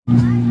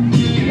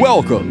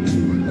Welcome,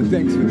 and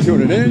thanks for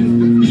tuning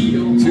in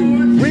to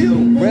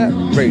Real Rap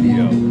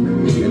Radio.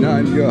 And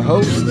I'm your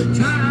host,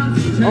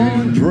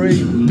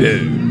 Andre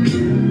Bill.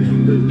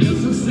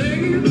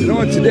 And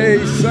on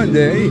today's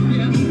Sunday,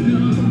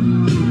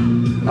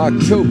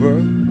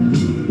 October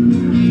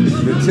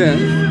the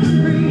 10th,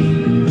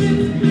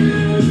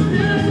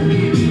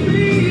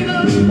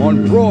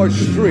 on Broad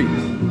Street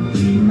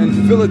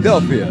in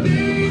Philadelphia,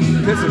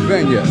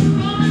 Pennsylvania,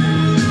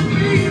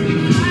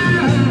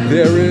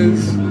 there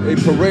is a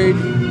parade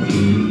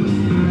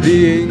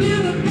being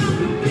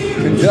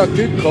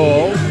conducted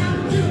called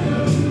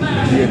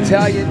the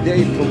Italian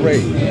Day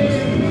Parade.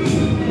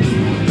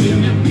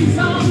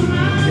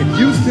 It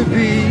used to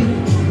be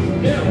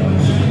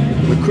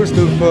the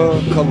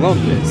Christopher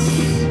Columbus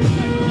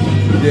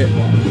Day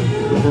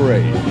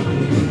Parade.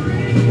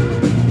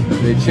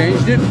 They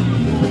changed it,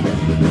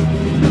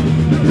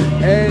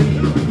 and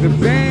the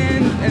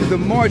band and the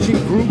marching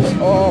groups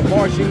are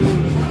marching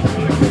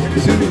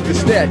to the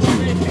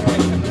statue.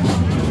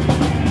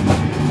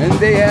 And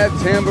they have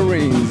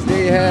tambourines,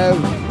 they have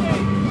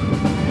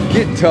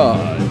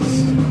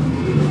guitars,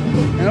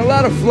 and a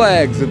lot of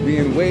flags are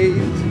being waved.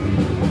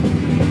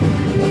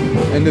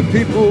 And the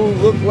people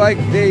look like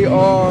they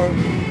are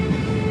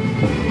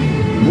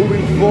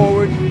moving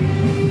forward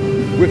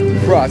with the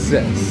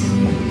process.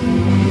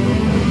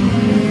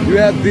 You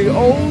have the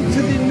old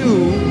to the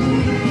new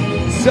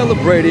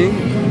celebrating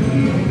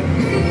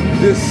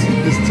this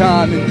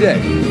time and day.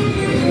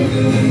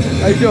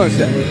 How you doing,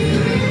 sir?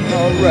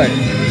 All right.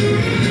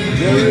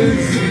 There is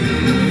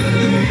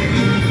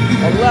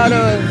a lot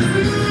of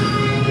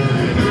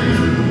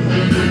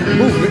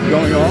movement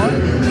going on.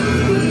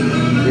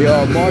 They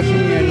are marching,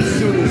 and as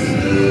soon as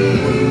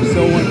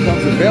someone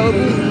comes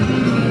available,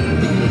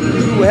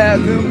 you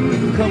have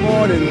them come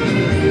on and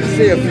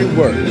say a few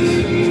words.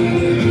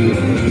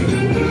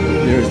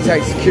 There's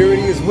tight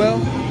security as well.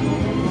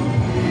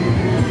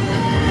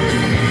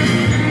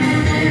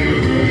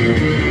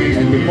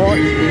 And the march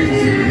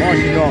is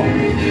marching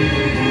on.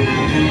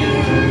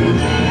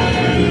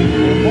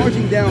 They're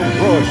marching down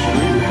Broad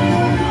Street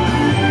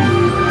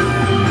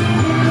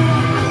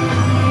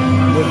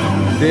with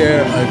their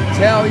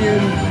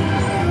Italian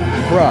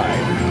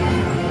pride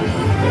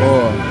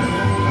or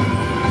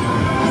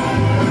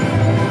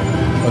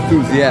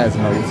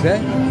enthusiasm, I would say.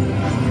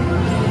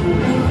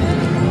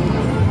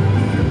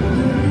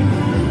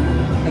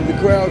 And the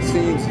crowd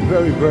seems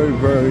very, very,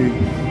 very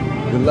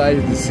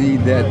delighted to see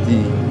that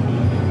the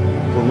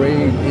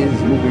parade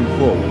is moving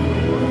forward.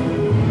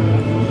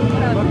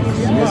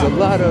 There's a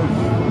lot of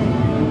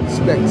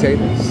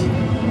spectators.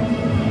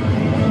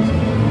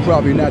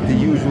 Probably not the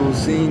usual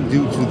scene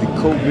due to the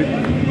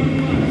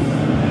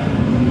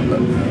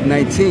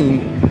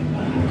COVID-19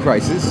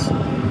 crisis,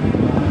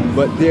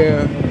 but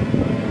there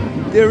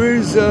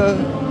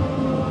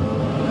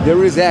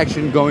is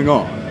action going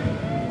on.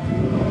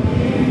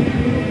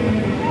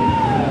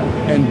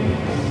 And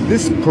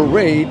this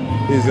parade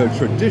is a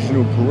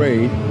traditional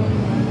parade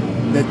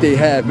that they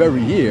have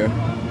every year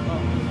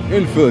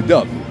in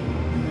Philadelphia.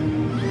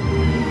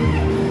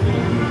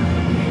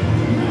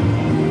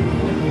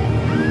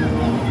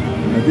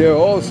 There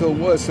also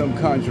was some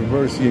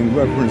controversy in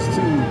reference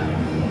to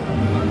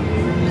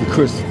the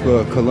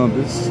Christopher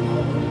Columbus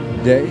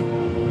Day,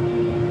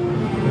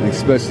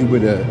 especially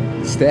with a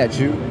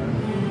statue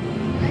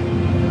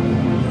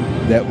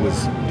that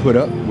was put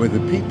up where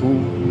the people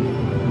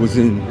was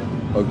in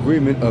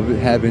agreement of it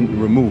having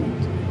removed.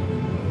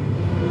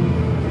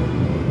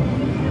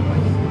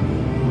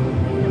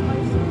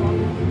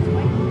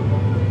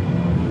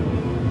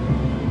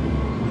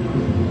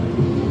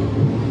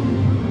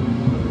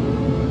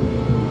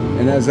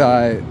 And as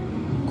I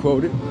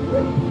quoted,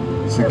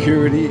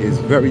 security is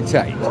very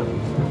tight.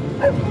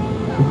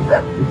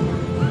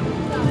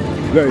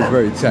 Very,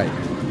 very tight.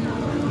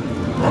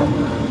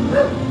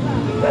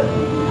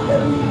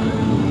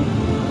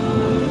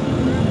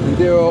 And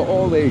there are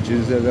all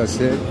ages, as I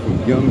said, from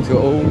young to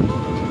old.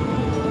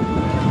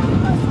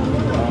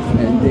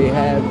 And they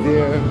have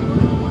their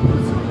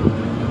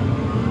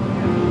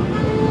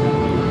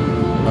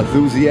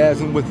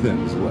enthusiasm with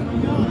them as well.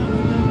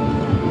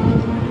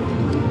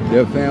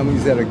 There are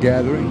families that are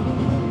gathering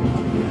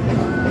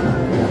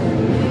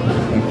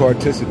and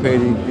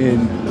participating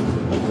in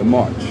the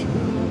march.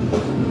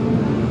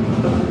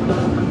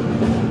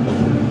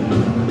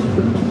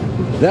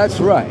 That's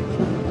right.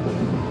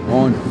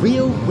 On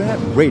Real Rap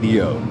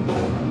Radio,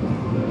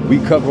 we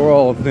cover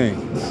all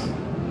things.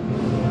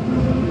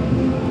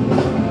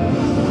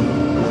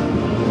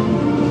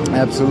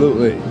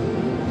 Absolutely.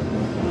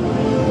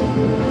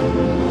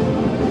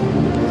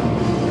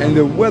 And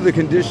the weather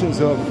conditions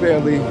are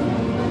fairly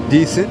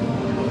decent.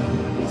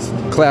 It's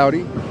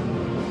cloudy,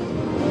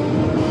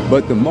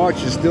 but the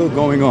march is still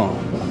going on.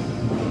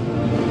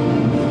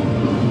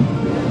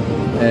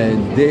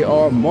 And they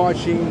are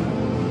marching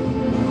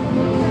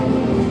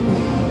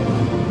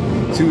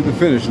to the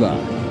finish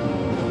line.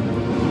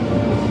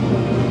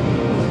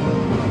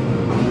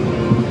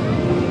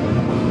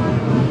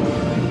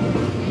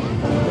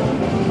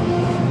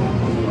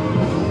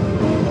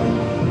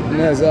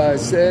 as I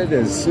said,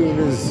 as soon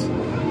as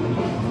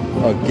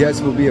a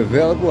guest will be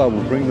available, I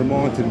will bring them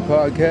on to the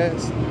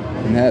podcast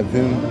and have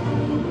them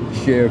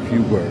share a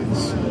few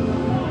words.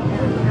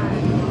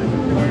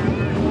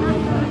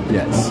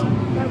 Yes.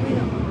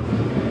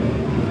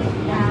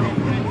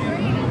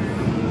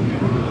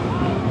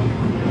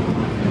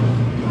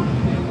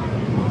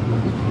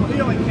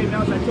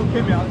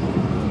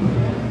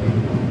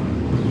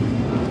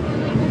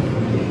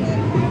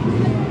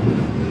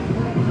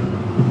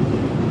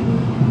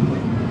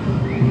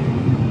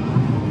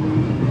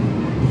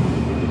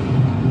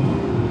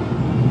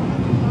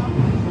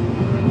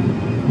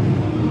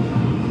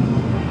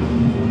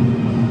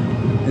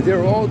 And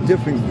they're all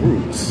different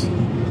groups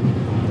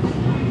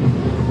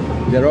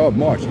that are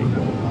marching.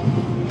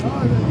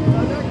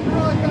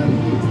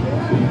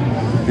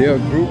 There are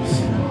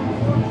groups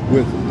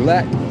with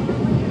black,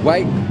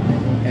 white,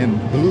 and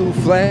blue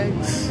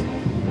flags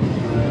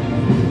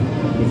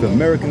with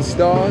American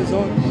stars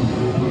on it.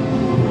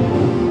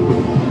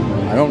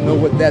 I don't know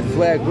what that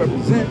flag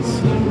represents,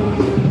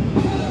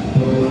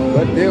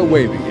 but they're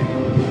waving it.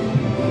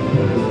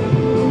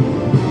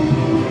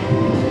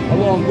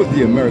 Along with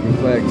the American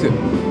flag too.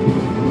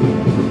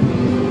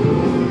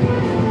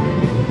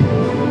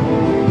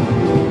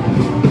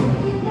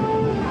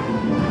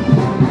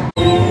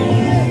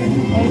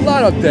 A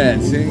lot of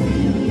dancing,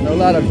 a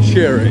lot of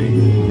cheering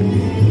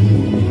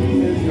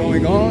is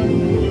going on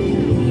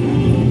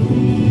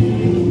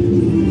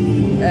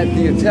at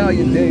the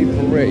Italian Day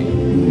Parade.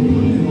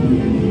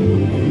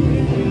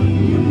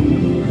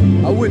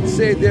 I wouldn't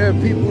say there are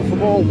people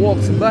from all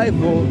walks of life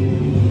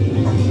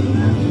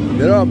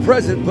that are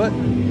present, but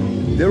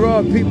there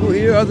are people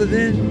here other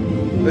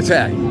than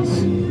Italians.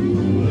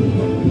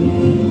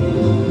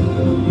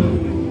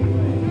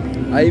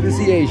 I even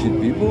see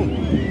Asian people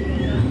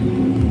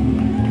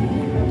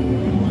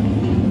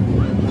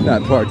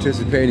not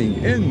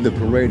participating in the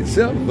parade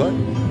itself, but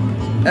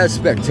as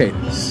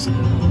spectators.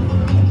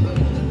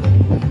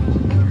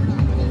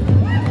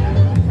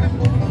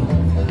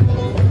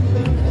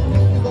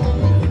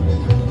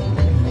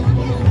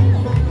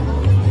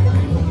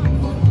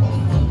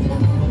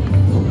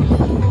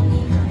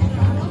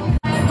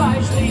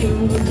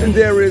 And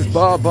there is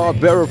Bob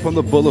Barbera from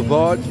the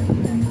Boulevard.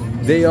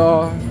 They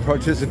are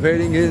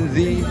participating in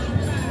the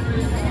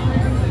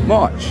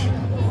march.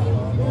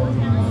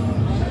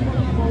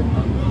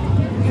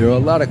 There are a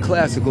lot of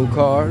classical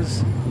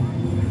cars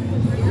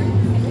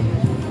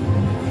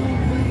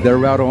that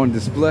are out on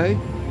display.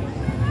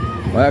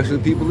 Well, actually,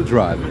 people are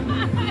driving.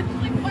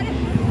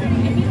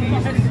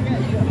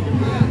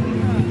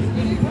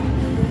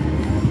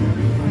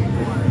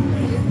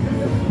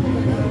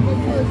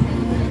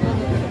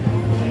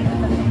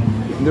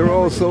 There are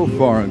also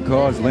foreign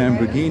cars,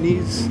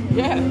 Lamborghinis.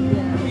 Yeah,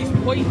 he's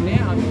pointing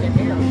down in the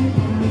air.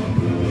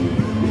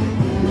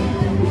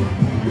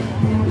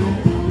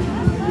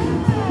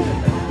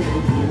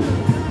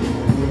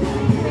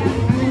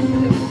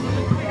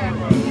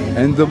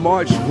 And the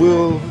march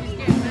will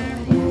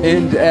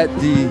end at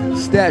the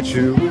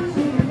statue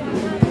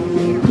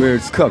where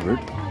it's covered.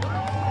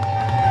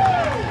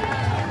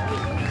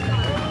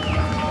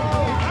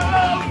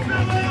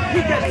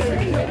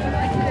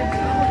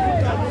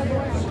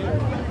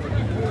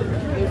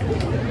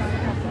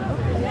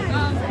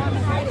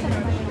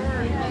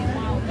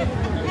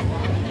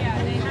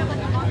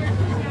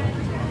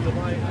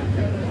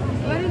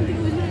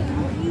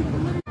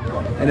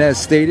 And as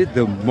stated,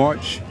 the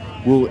march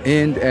will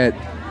end at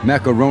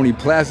Macaroni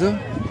Plaza,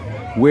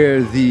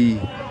 where the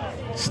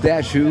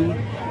statue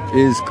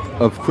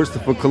of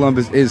Christopher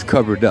Columbus is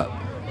covered up.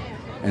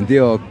 And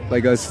there are,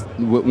 like I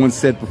once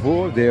said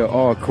before, there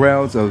are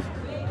crowds of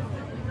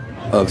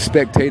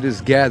spectators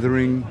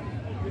gathering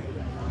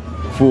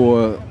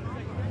for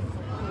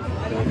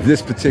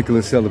this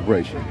particular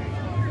celebration.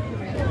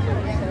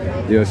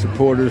 There are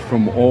supporters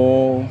from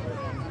all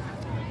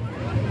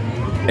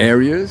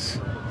areas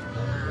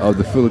of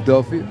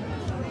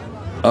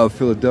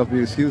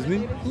Philadelphia, excuse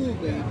me.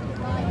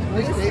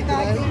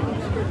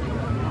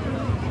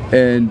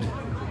 And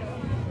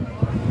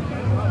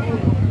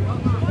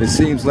it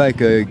seems like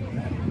there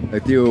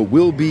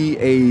will be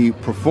a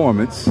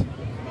performance,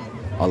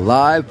 a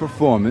live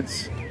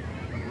performance,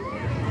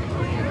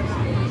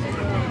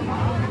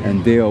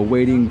 and they are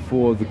waiting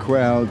for the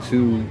crowd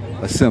to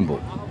assemble.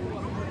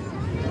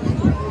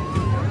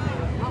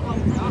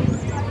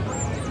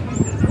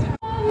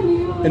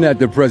 And at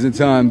the present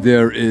time,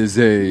 there is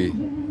a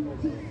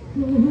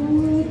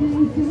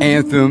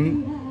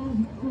anthem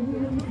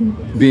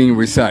being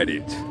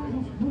recited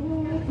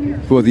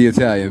for the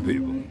Italian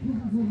people.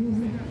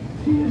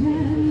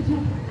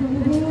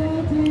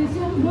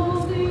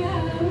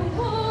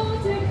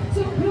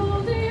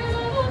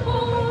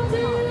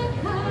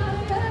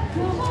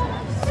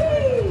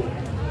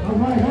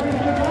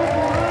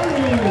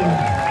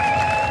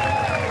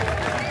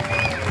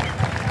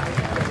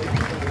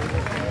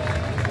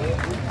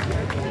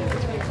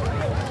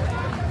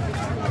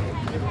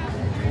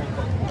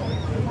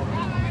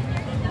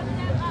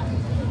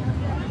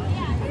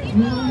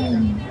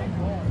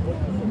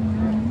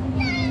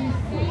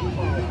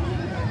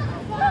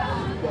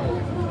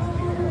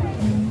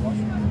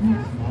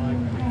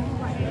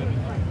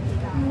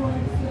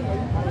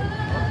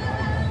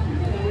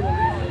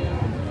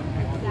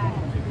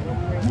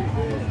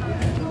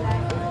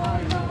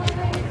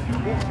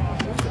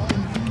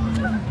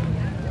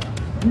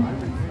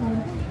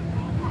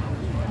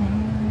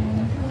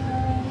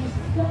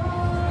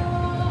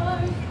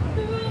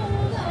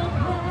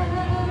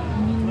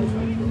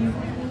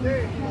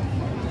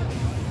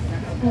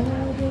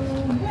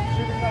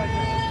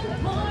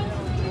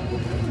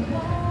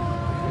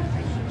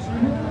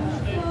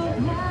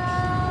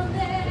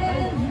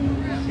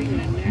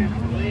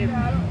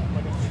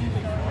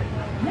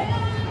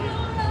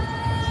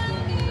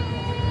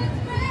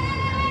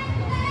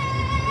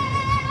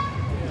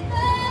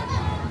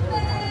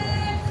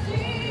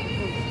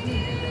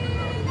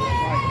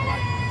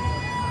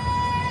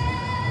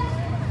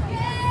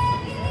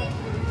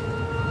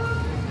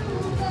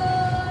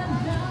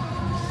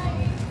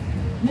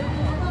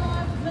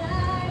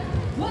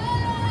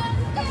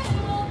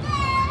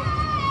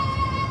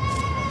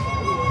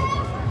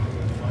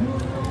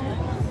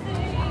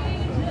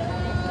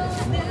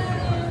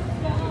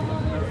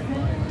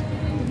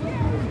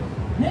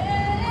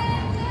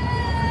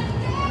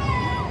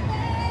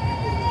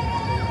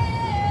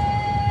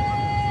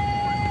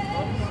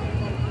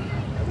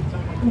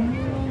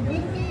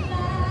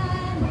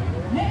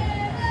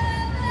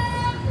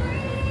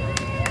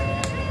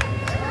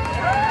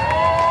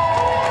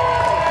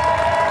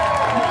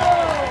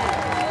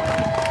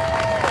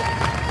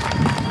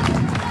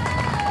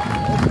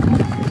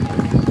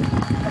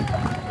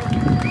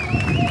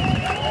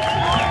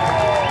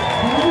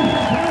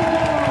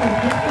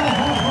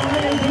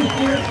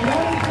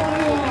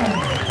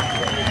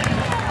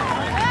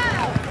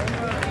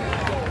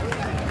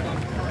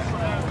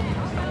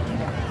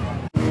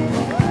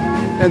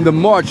 And the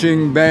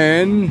marching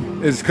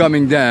band is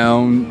coming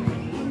down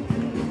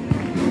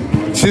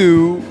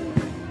to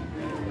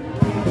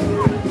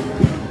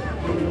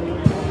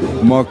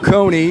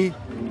Marconi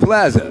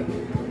Plaza.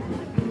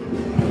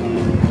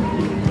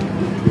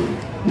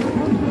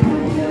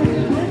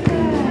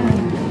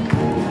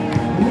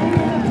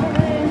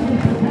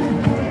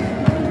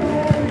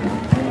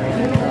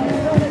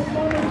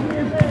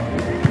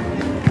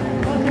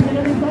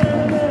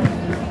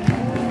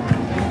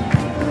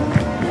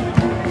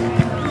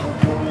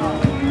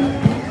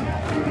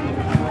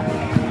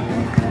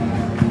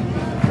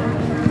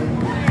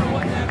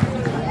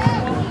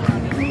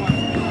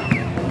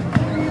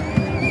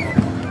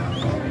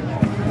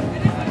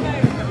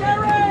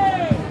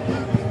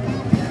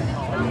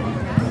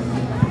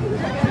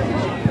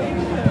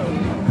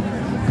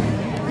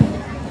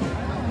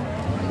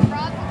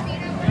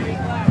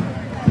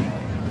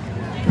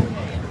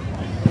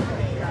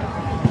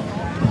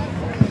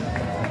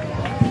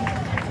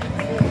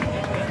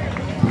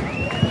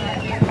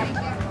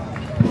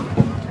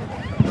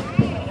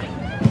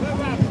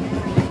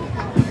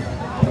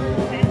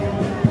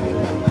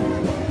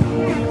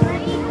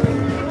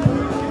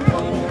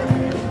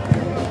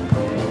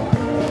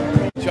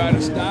 Try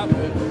to stop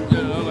it,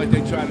 you know, like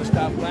they try to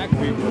stop black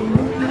people.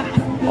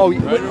 Oh,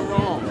 Right or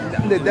wrong.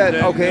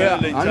 Okay, I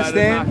they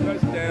understand. Try to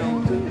knock us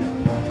down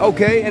too.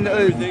 Okay, and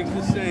Everything's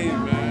the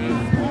same,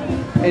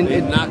 man.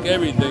 They knock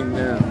everything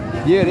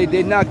down. yeah,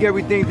 they knock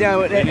everything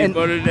down. And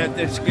Anybody that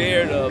they're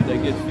scared of, they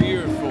get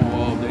fearful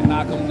of, they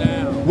knock them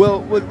down.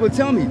 well,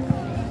 tell me,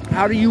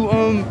 how do you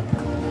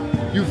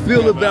you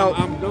feel about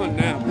I'm done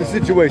now, bro. the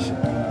situation?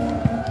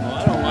 Well,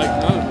 I don't like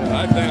none of it.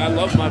 I think I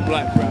love my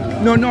black friends.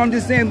 No, I'm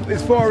just saying,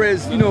 as far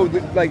as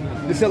like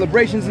the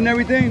celebrations and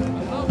everything. I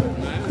love it,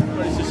 man.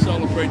 Everybody should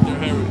celebrate their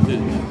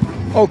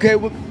heritage. Okay,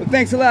 well,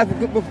 thanks a lot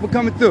for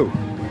coming through.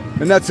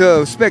 And that's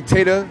a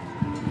spectator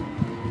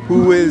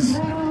who is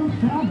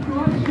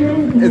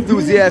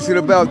enthusiastic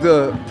about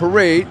the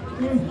parade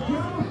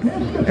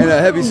and a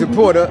heavy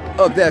supporter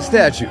of that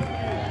statue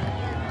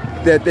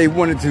that they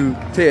wanted to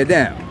tear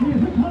down.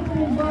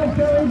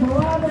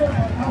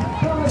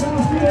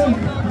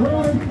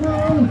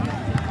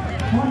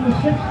 On the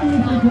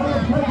 60s, the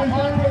George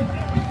President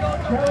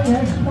Jerry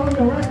has spun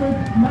the record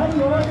 90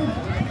 records.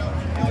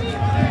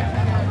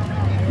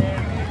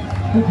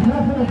 His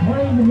method of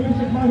playing the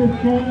music might have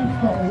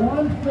changed, but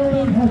one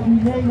thing has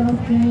remained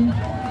unchanged: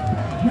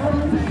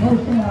 Jerry's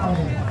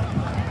personality.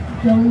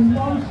 Jerry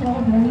loves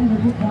celebrating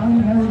his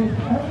Italian heritage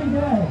every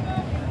day.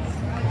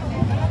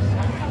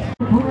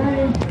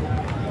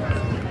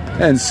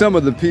 And some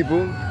of the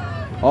people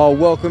are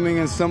welcoming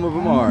and some of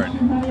them aren't.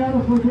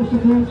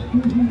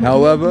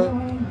 However,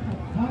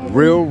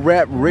 Real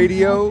Rap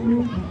Radio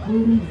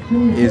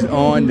is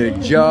on the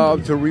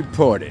job to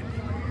report it.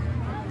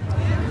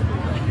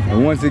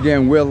 And once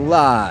again, we're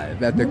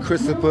live at the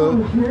Christopher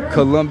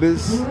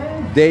Columbus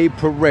Day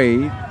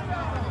Parade,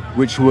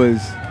 which was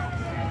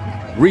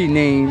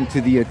renamed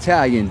to the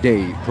Italian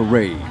Day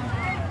Parade.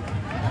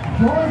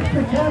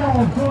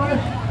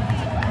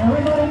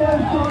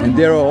 And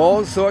there are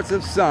all sorts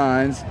of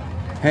signs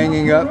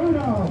hanging up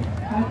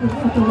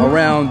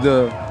around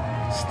the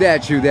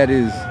statue that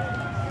is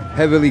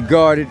heavily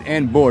guarded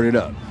and boarded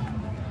up.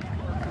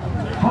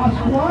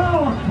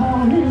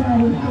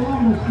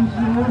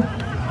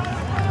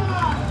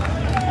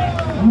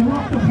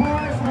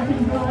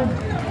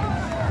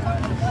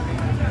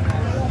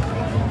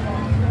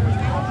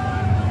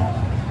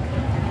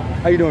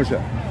 How you doing, sir?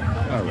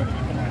 All right.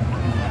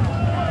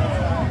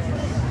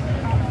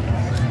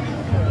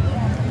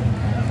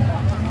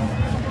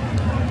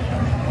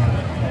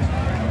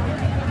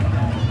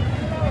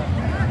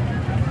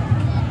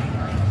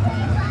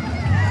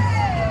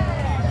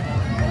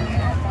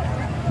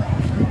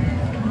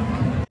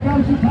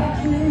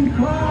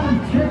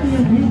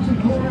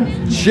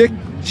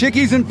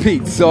 Chickies and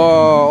Pete's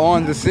are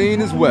on the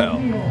scene as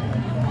well.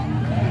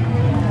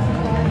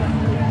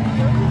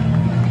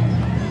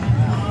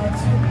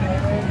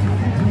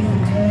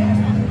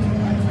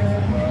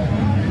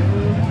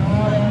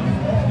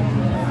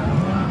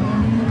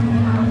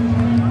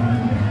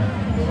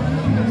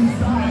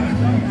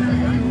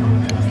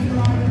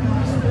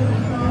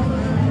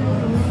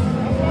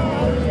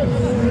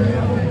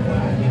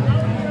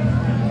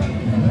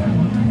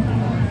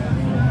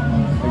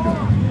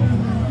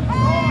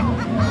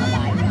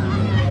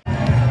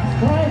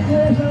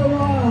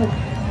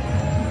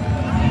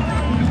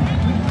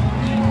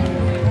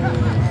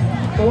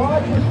 The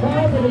lodge was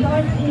founded in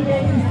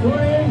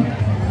 1983.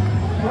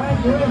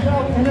 Frank Rizzo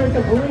entered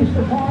the police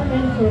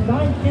department in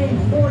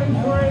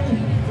 1943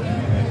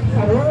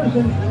 and rose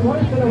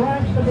to the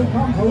ranks to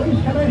become police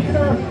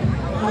commissioner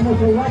and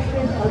was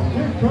elected a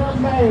two-term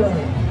mayor.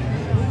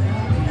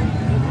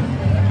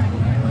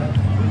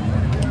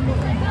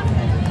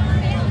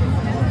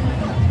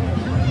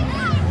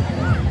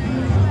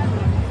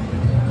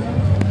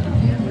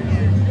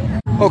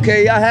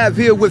 Okay, I have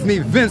here with me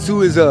Vince,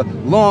 who is a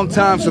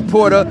longtime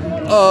supporter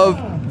of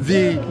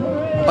the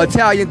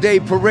Italian Day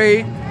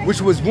Parade, which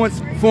was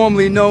once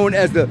formerly known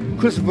as the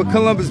Christopher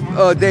Columbus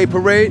Day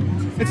Parade.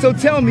 And so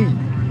tell me,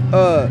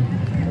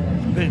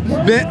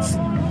 Vince,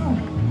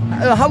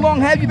 how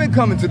long have you been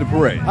coming to the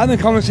parade? I've been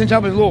coming since I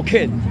was a little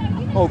kid.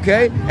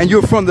 Okay, and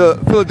you're from the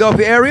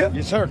Philadelphia area?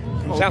 Yes, sir.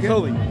 From South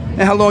Philly.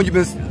 And how long you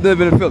been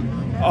living in Philly?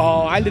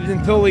 I lived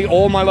in Philly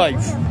all my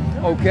life.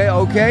 Okay,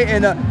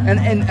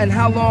 and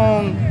how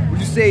long would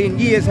you say in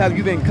years have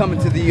you been coming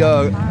to the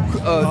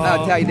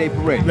Italian Day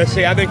Parade? Let's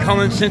say I've been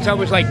coming since I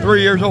was like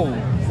 3 years old.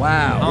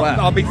 Wow, wow.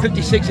 I'll be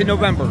 56 in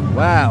November.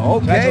 Wow,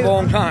 okay. So that's a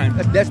long time.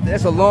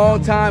 That's a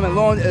long time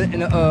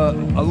and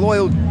a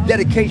loyal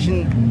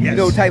dedication, yes, you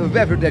know, type of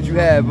effort that you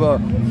have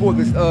for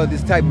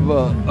this type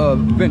of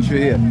venture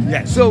here.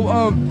 Yes. So,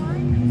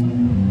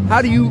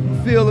 how do you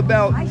feel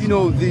about, you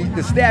know,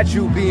 the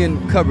statue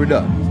being covered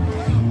up?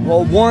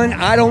 Well, one,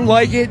 I don't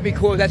like it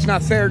because that's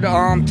not fair to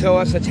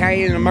us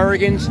Italian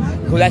Americans,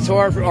 because that's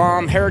our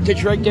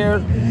heritage right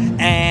there.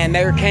 And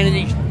Mayor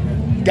Kennedy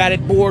got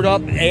it boarded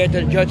up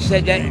after the judge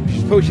said that it's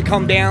supposed to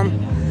come down.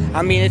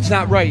 I mean, it's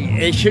not right.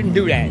 They shouldn't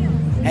do that.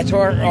 That's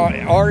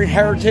our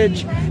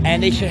heritage,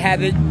 and they should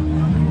have it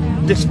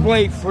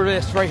displayed for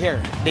this right here.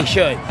 They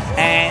should.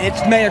 And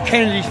it's Mayor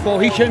Kennedy's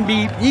fault. He shouldn't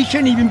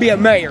even be a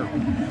mayor,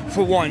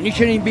 for one. He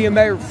shouldn't even be a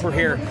mayor for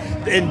here.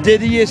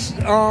 Indigenous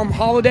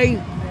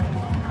holiday.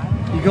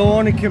 You go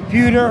on the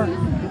computer.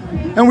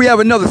 And we have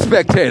another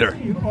spectator.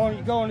 You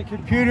go on the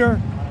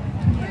computer,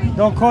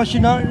 don't cost you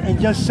nothing, and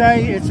just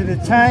say it's an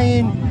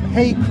Italian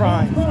hate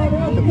crime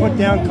to put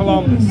down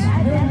Columbus.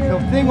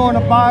 The thing on the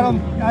bottom,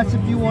 that's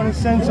if you want to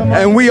send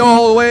somebody. And we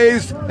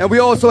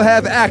also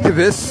have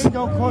activists. It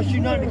don't cost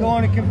you nothing to go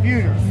on the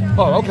computer.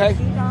 Oh, okay.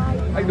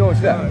 How you doing,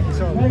 Steph?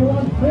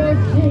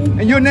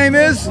 And your name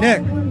is?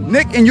 Nick.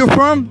 Nick, and you're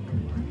from?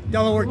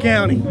 Delaware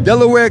County.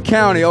 Delaware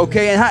County,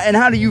 okay. And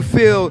how do you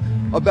feel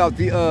about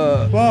the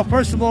Well,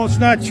 first of all, it's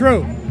not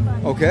true.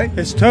 Okay.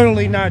 It's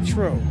totally not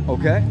true.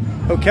 Okay.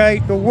 Okay,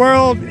 the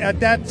world at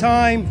that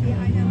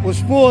time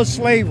was full of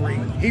slavery.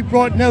 He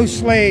brought no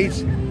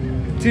slaves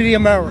to the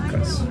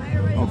Americas.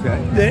 Okay.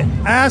 The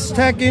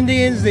Aztec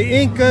Indians, the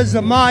Incas,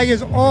 the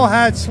Mayas all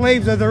had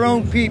slaves of their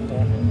own people.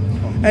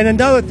 And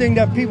another thing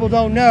that people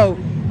don't know,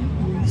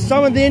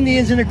 some of the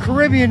Indians in the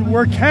Caribbean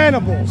were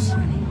cannibals.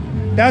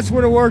 That's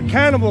where the word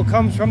cannibal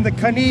comes from, the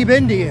Canib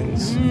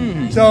Indians.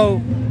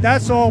 So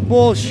that's all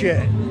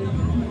bullshit.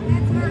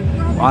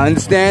 I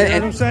understand. You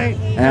know what I'm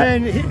saying?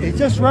 And it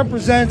just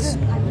represents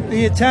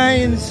the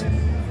Italians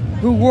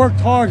who worked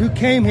hard, who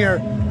came here,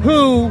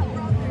 who,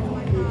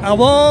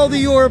 of all the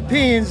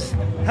Europeans,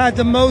 had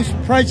the most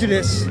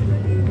prejudice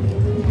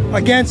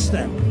against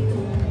them.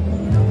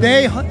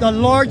 The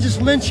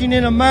largest lynching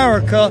in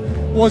America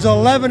was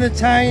 11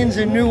 Italians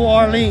in New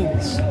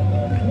Orleans.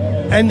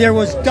 And there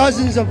was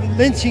dozens of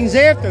lynchings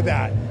after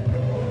that.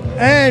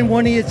 And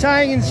when the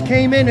Italians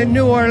came in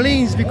New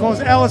Orleans,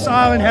 because Ellis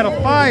Island had a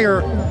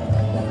fire,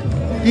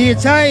 the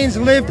Italians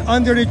lived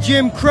under the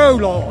Jim Crow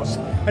laws.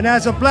 And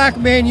as a black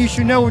man, you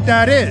should know what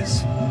that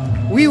is.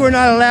 We were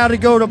not allowed to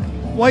go to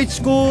white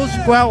schools,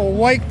 go out with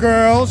white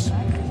girls,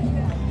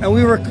 and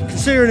we were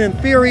considered an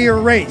inferior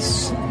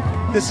race.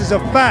 This is a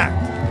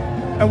fact.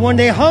 And when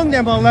they hung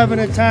them 11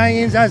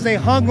 Italians, as they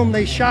hung them,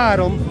 they shot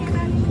them,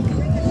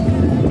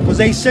 because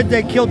they said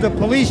they killed the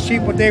police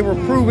chief, but they were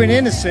proven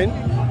innocent.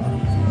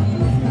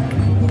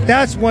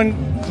 That's when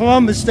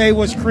Columbus Day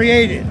was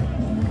created.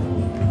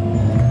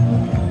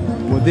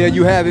 Well, there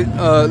you have it,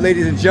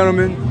 ladies and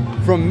gentlemen,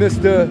 from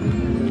Mr.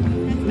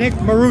 Nick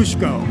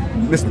Marusco.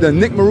 Mr.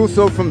 Nick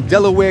Maruso from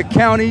Delaware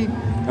County,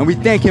 and we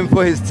thank him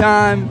for his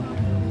time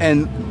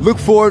and look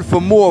forward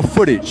for more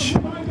footage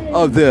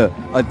of the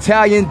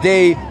Italian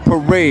Day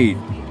Parade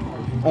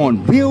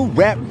on Real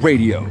Rap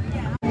Radio.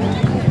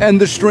 And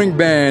the string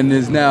band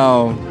is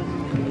now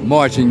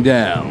marching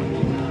down.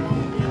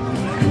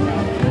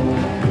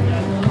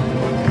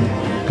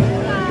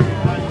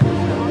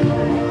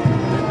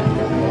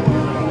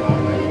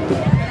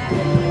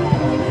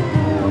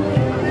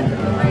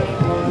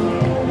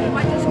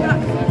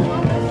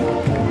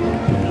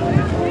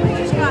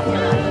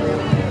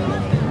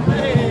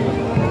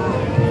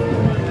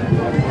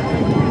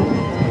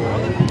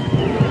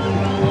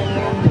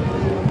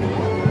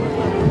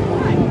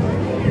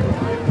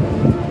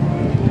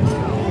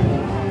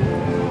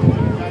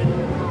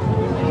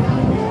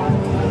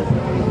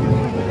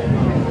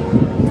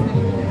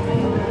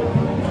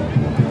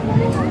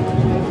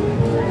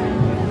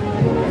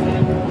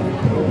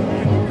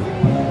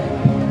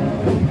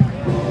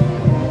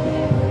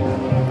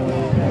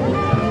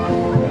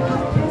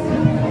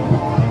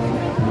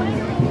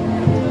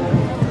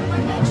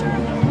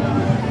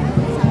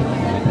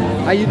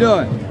 How you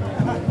doing?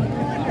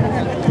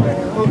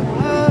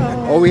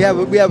 Oh, we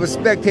have a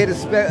spectator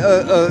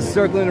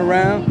circling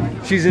around.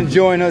 She's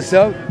enjoying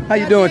herself. How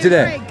you doing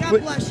today? Great.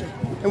 God bless you.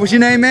 And what's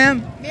your name,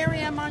 ma'am?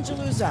 Marianne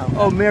Mongeluzzo.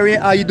 Oh,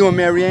 Marianne. How you doing,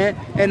 Marianne?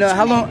 And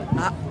how long?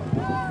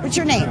 What's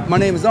your name? My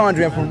name is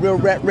Andre. I'm from Real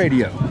Rap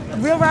Radio.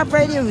 Real Rap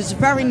Radio is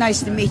very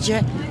nice to meet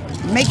you.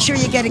 Make sure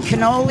you get a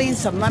cannoli and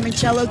some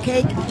limoncello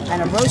cake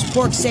and a roast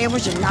pork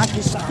sandwich and knock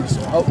your socks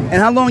off. Oh,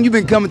 and how long you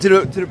been coming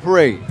to the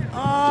parade?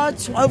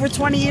 Over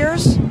 20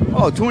 years.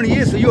 Oh, 20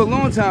 years. So you're a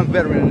long time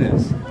veteran in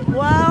this.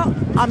 Well,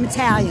 I'm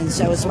Italian,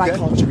 so it's my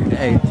culture.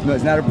 Hey, no,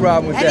 it's not a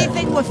problem with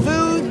Anything with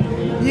food,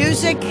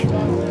 music,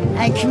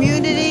 and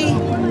community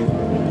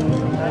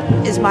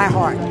is my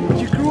heart. But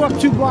you grew up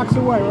 2 blocks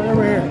away, right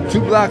over here. 2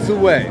 blocks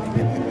away.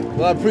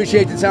 Well, I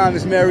appreciate the time,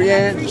 Miss I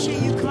Marianne.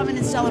 appreciate you coming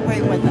and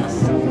celebrating with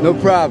us. No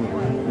problem.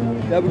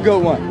 Have a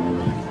good one.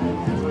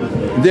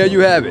 There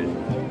you have it.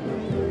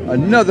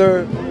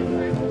 Another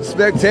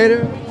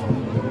spectator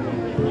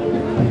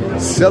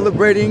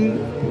celebrating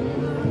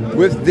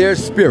with their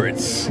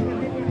spirits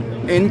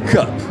in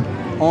cup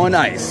on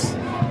ice.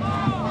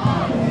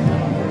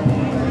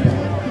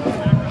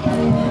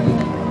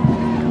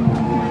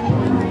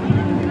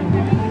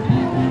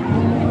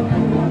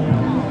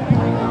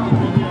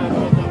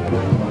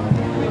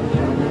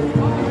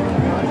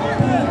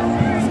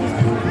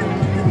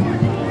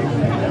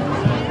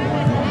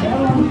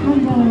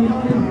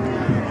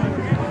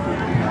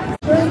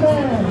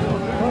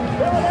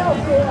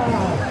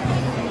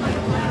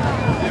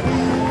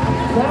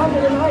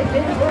 Founded in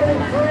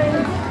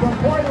 1933 from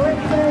Port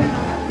Richmond,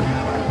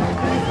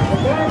 the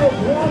band has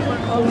won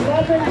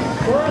 11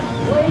 first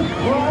place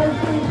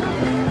prizes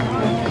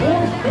and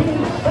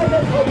 14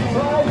 second place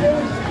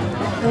prizes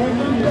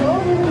and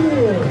over the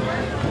years.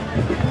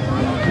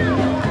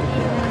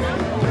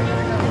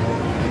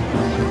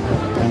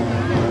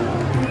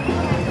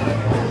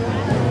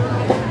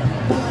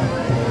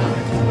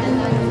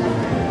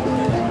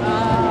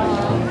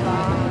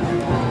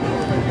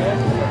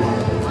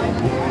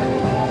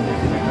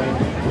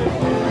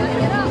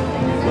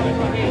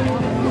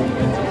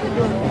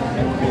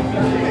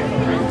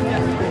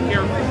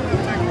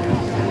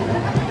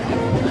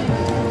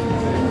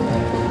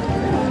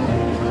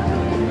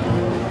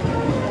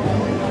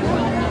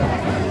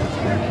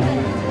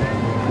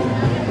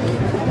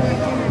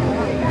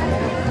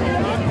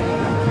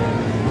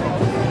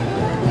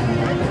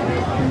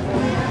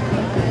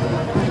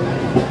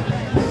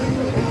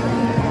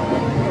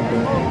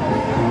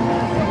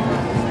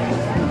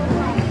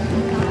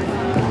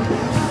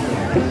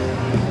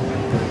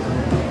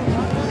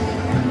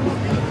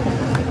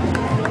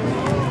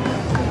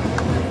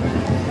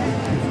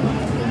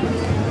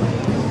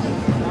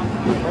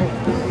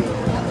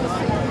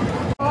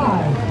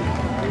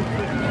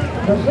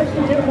 The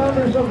 62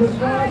 members of the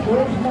squad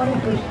raise money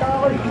for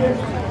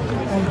scholarships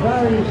and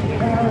various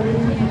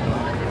charities.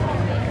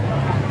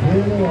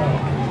 Here they are.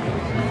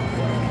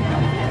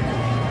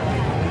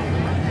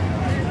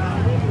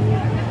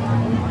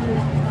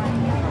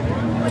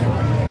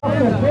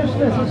 The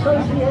Business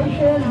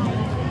Association.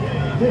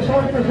 This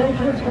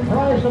organization is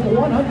comprised of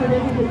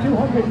 180 to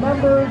 200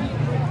 members,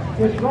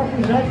 which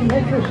represent the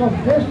interests of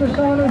business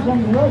owners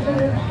and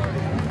residents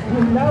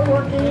through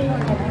networking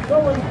and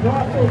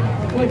philanthropic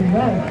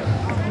events.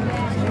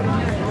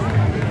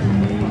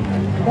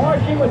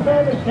 Marching with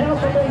them is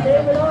Councilman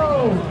David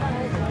O.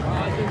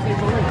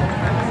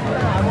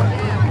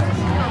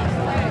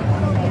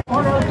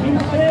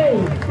 ROTC.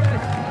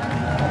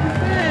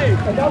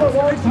 Another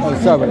one.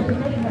 Sorry.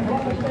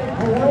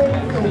 Parade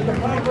is the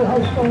Frankfurt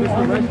High School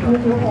Army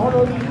Junior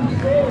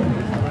ROTC.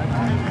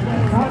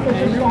 Congress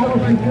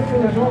established the Junior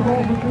Reserve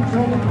Infantry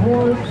Training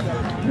Corps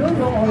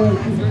Junior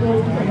ROTC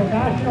in the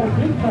National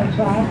Defense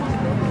Act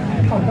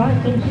of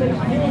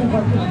 1916,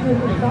 but this group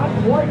is not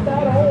quite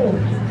that old.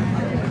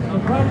 The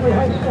Frankfurt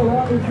High School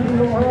Army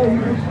Junior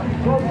ROTC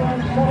program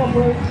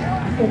celebrates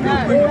the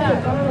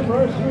 50th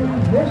anniversary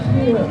this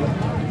year.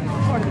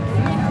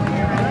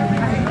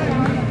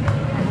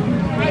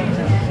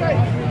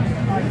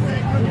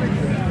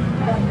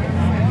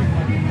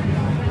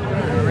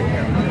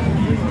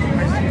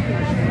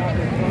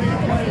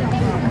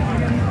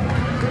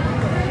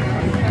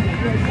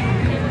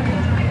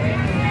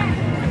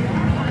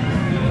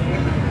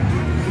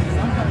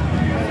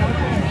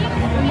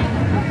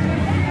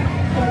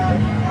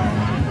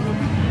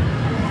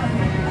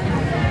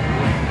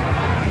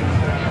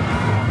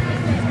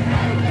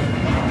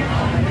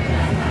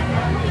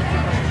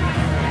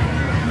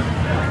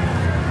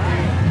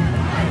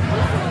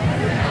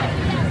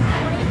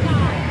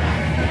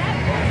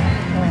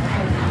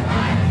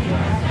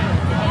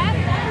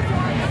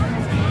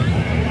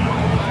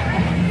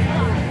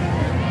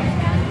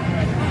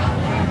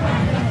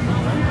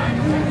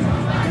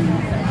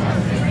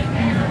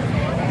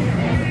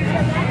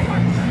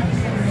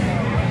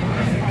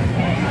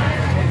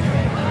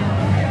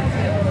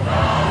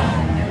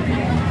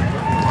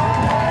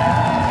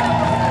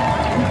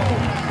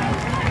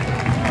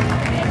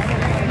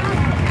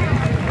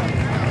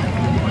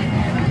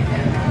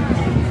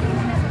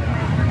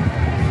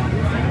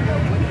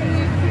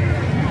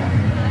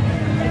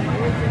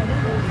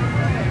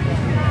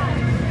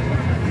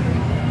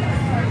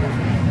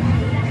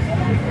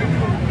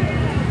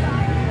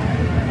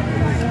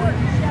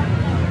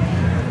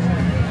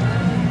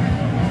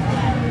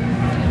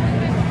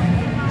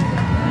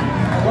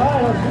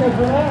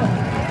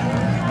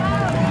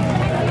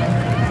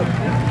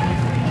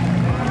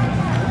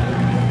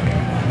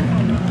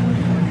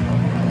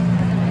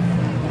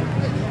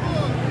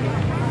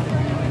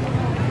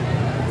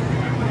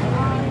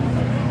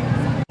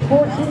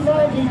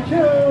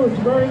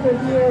 end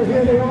of year,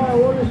 here they are,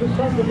 Orders of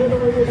Sons of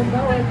Italy in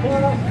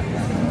America.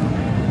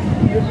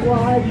 This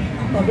lodge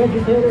of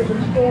educators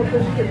and school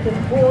districts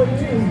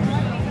employees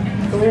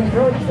to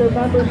encourage their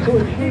members to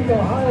achieve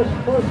their highest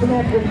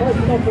personal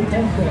professional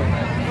potential.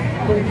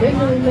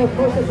 Continuing their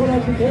focus on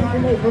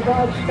education, they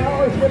provide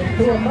scholarships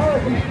to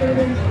American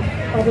students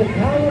of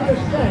Italian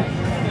descent.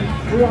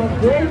 We are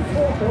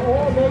grateful for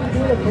all they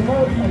do to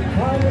promote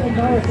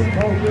Italian-American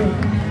culture.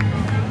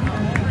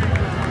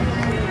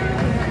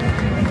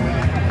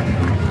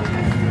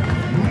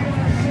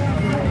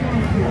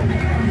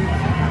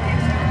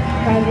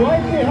 And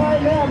right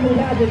behind them we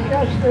have the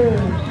Jesters,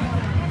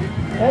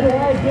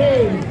 NYD.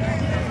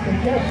 The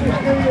Jesters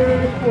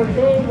Juniors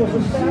Brigade was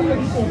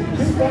established in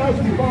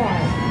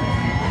 2005.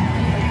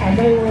 And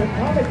they were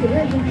atomic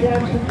division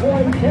champs in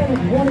 2010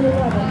 and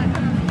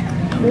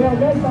 2011. They are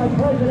led by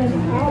President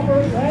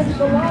Albert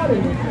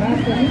Lancelotti,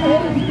 Captain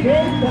A.J.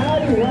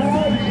 Daddy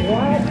Rags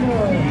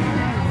Wagner.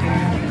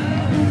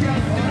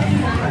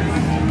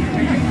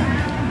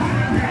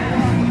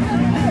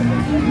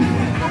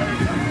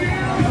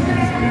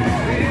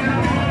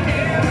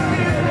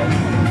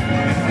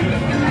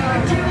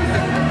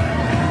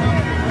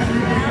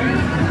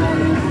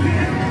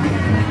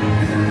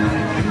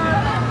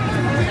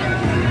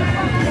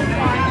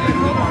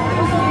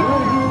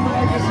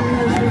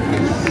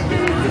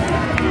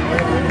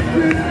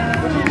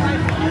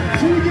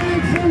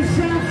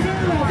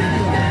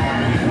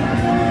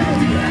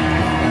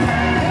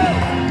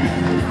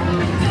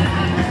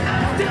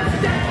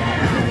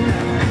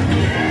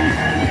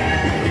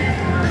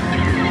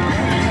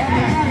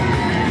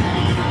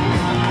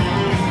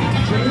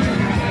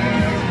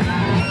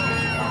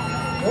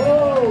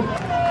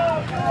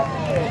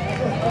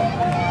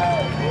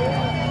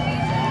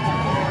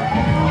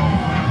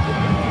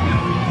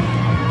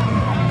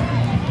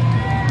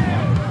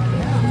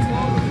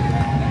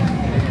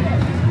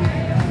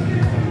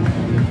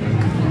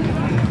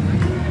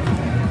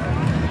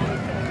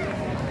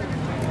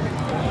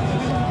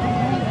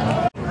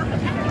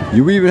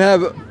 You even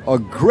have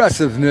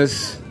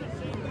aggressiveness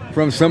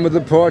from some of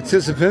the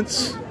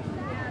participants.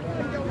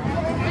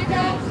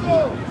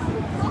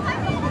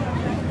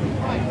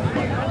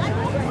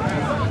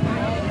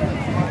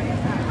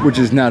 Which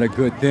is not a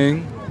good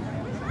thing.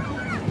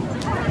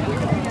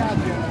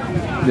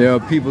 There are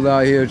people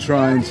out here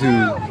trying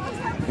to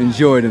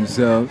enjoy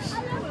themselves.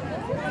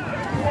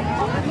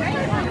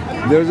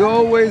 There's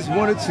always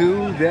one or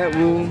two that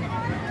will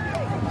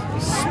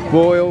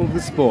spoil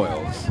the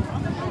spoils.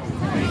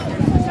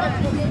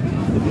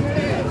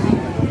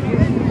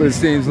 But it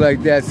seems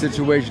like that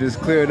situation is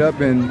cleared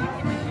up and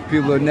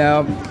people are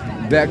now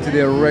back to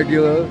their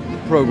regular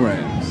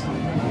programs. We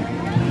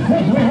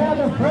have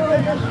a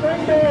privilege of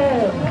string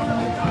band.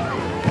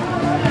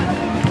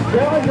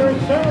 Gallagher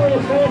is certainly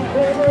a fan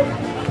favorite.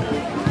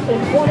 In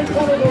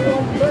 2020, they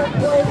won third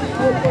place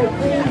with their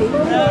team,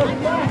 Lunar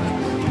Facts.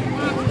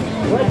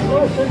 Let's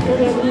listen to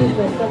their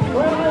music. The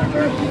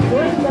Gallagher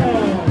String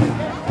Band.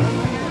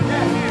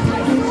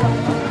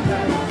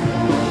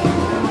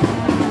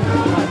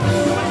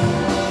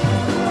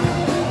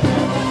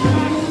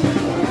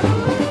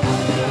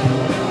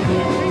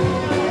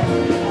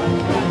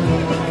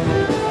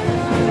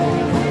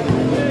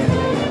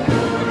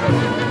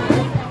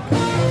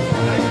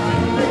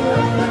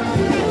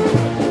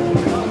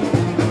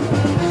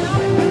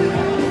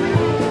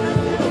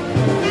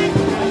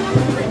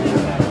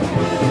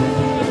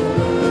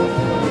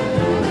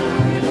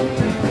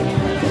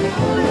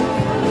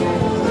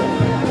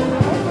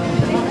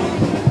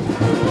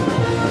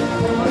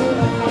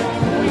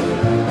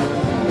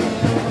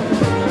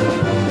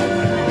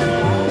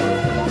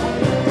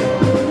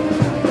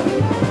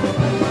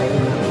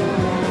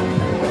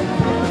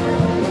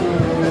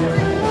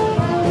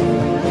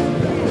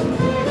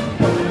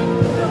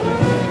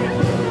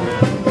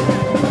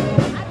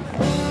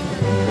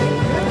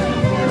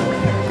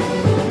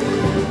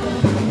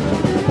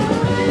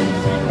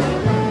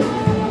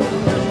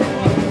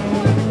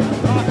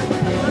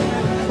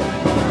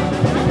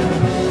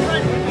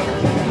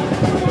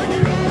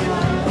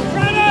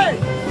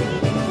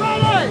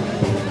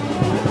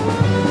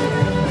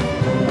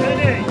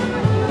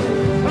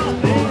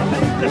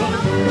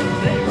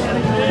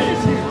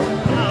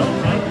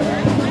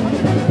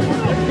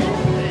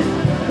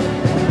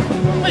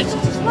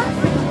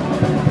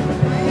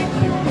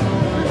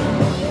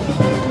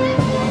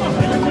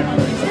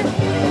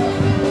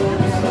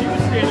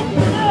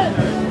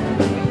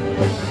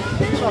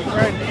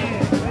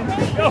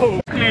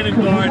 Standing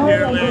guard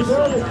here, Liz.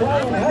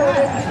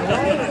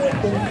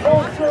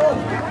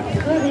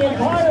 The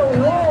entire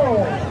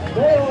world.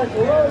 They are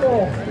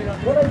global.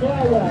 What a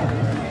gala.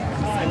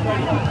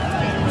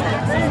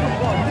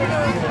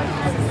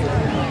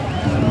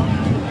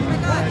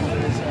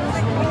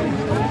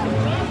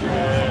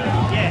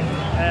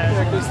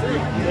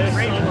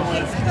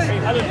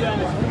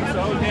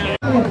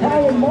 The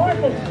Italian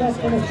market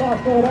section of South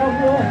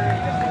Philadelphia.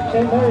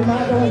 St. Mary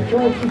Magdalene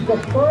Church is the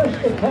first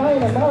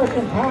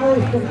Italian-American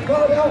parish in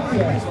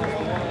Philadelphia.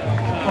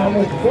 and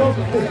was built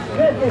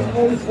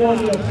specifically for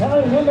the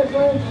Italian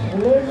immigrants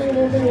living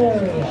in the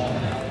area.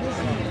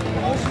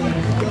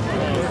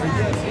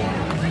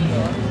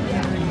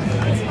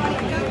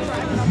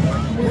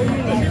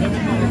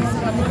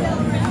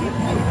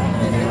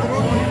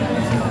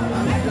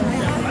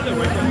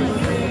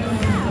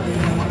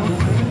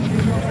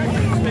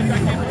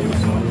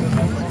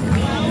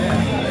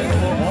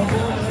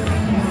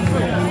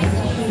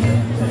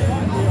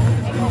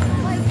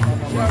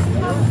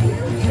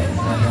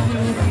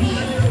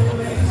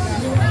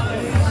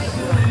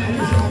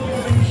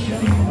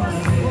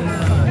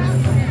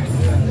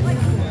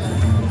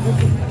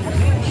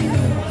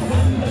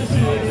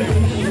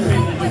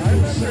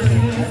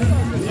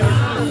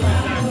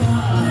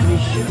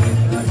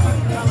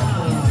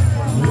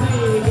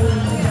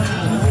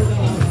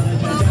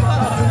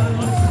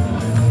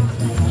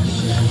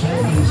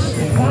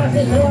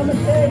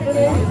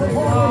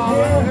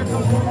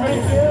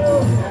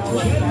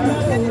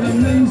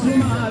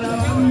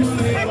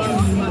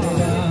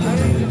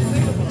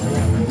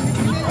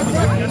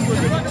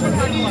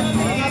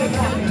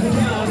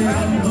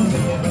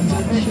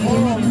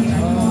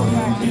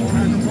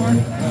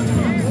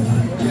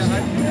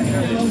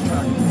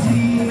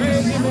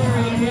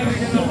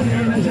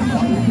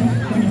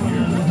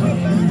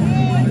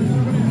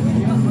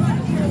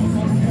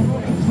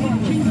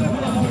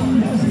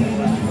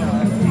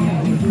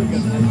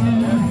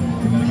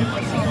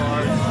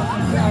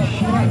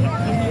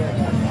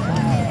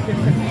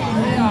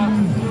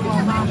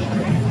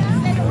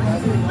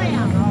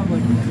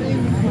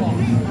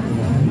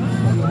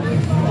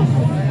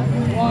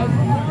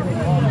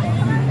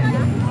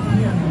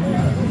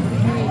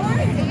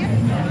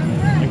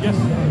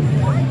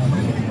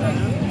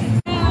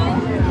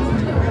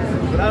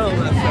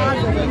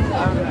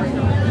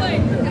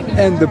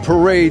 And the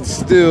parade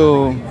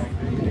still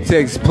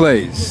takes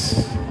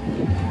place.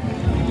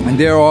 And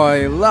there are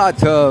a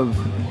lot of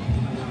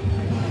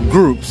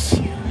groups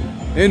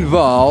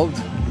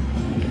involved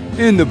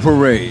in the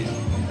parade,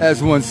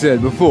 as one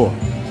said before.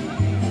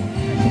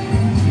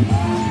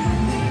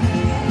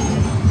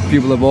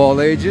 People of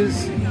all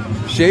ages,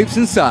 shapes,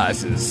 and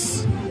sizes.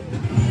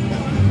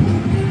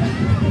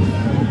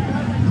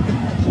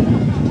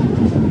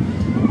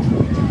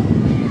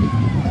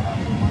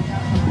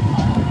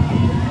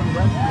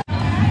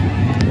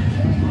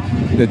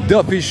 The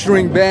Duffy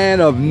String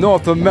Band of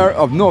North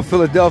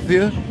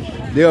Philadelphia,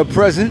 they are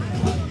present,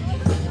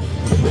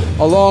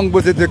 along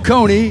with the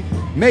DeConey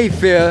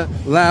Mayfair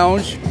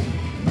Lounge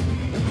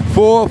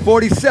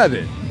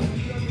 447.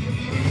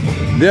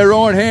 They're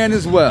on hand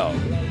as well.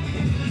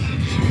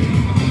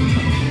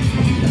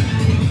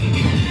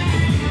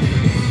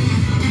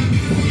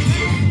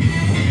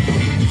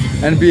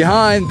 And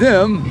behind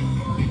them,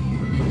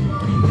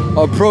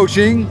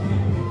 approaching,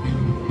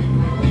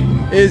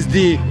 is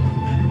the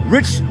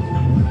Rich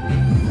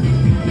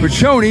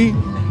Piccioni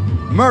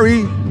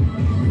Murray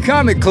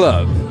Comic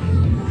Club.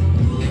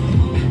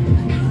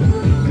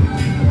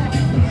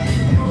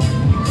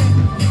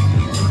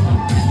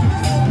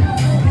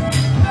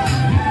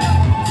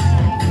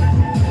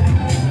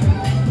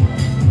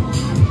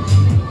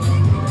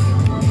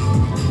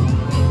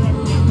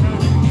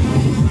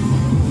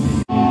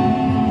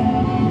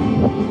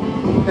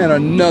 And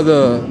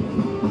another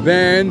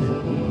band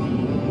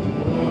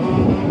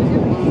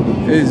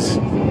is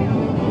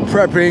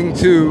prepping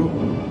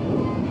to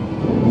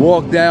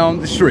walk down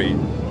the street.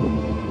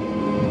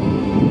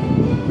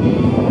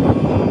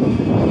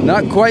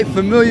 Not quite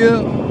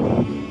familiar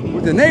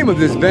with the name of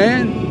this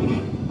band,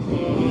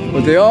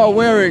 but they are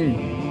wearing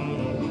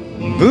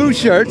blue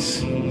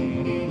shirts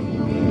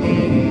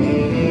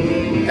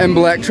and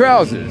black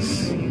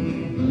trousers.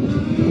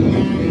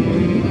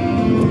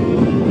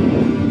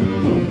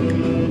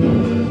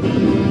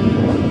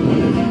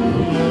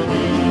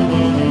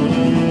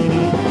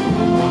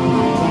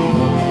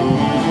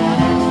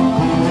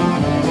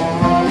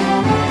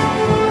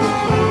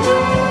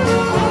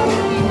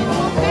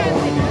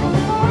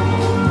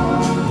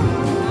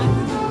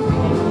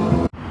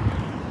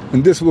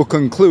 And this will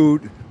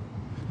conclude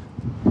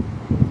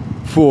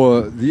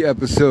for the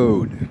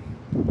episode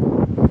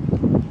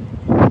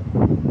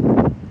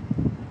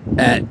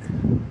at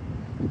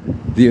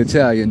the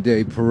Italian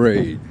Day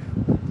Parade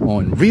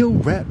on Real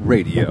Rap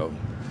Radio.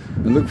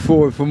 And look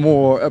forward for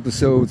more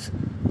episodes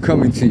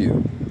coming to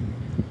you.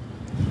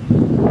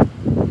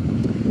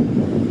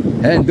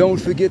 And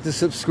don't forget to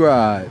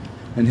subscribe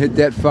and hit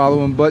that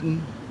following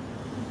button.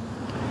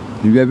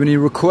 If you have any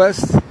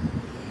requests,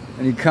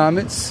 any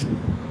comments,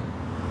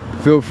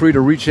 feel free to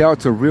reach out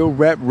to Real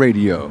Rap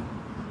Radio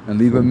and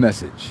leave a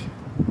message.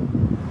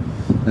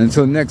 And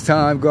until next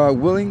time, God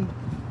willing,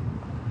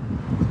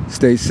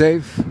 stay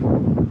safe,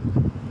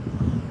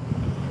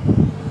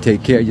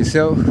 take care of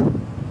yourself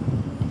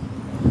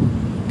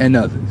and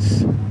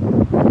others.